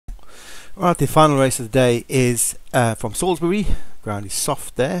Right, the final race of the day is from Salisbury. Ground is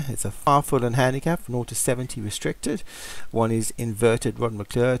soft there. It's a 5-furlong handicap, 0 to 70 restricted. 1 is Inverted, Rod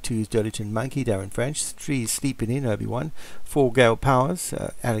McClure. 2 is Dirleton Monkey, Darren French. 3 is Sleeping In, Obi-Wan. 4 Gale Powers,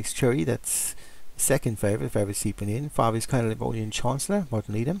 Alex Cherry, that's second favourite Sleeping In. 5 is Californian Chancellor,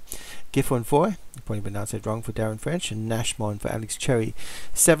 Modern Leader. Gifford Foy, probably pronounced it wrong for Darren French, and Nashmon for Alex Cherry.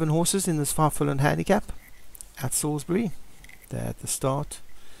 7 horses in this 5-furlong handicap at Salisbury. They're at the start.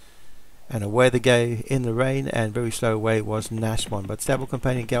 And away they go in the rain, and very slow away was Nashmon. But stable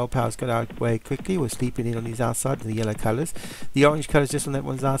companion Gale Powers got out way quickly, was Sleeping In on his outside, the yellow colours. The orange colours just on that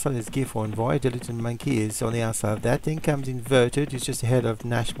one's outside is Gifford Voy. Dirleton Monkey is on the outside of that. Then comes Inverted, who's just ahead of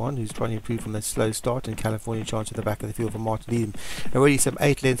Nashmon, who's trying to improve from that slow start, and California Chance at the back of the field for Martin Leadham. Already some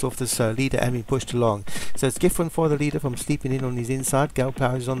 8 lengths off this leader and being pushed along. So it's Gifford for the leader from Sleeping In on his inside. Gale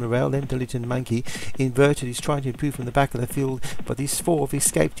Powers is on the rail, then Dirleton Monkey. Inverted is trying to improve from the back of the field, but these 4 have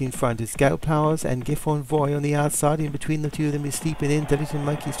escaped in front. It's Gale Powers and Gifford Voy on the outside. In between the two of them is Sleeping In. Dirleton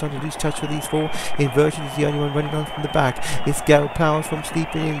Monkey is trying to lose touch with these 4. Inverted is the only one running on from the back. It's Gale Powers from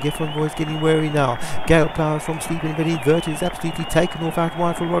Sleeping In. Gifford Voy is getting wary now. Gale Powers from Sleeping In, but Inverted is absolutely taken off out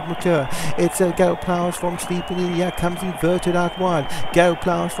wide for Rod McClure. It's Gale Powers from Sleeping In. Yeah, comes Inverted out wide. Gale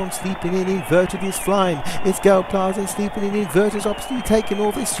Powers from Sleeping In. Inverted is flying. It's Gale Powers and Sleeping In. Inverted is absolutely taken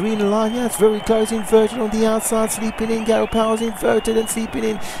off. It's 3 in the line. Yeah, it's very close. Inverted on the outside. Sleeping In. Gale Powers, Inverted, and Sleeping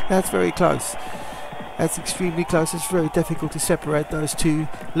In. That's very close. That's extremely close. It's very difficult to separate those two.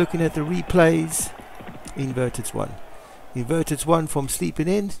 Looking at the replays, Inverted's won. Inverted's won from Sleeping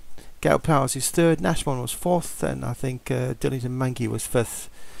In. Gale Powers is 3rd. Nashmon was 4th, and I think Dirleton Monkey was 5th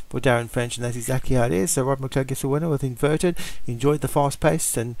for Darren French, and that's exactly how it is. So Rod McClure gets the winner with Inverted. Enjoyed the fast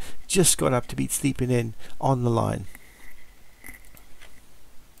pace and just got up to beat Sleeping In on the line.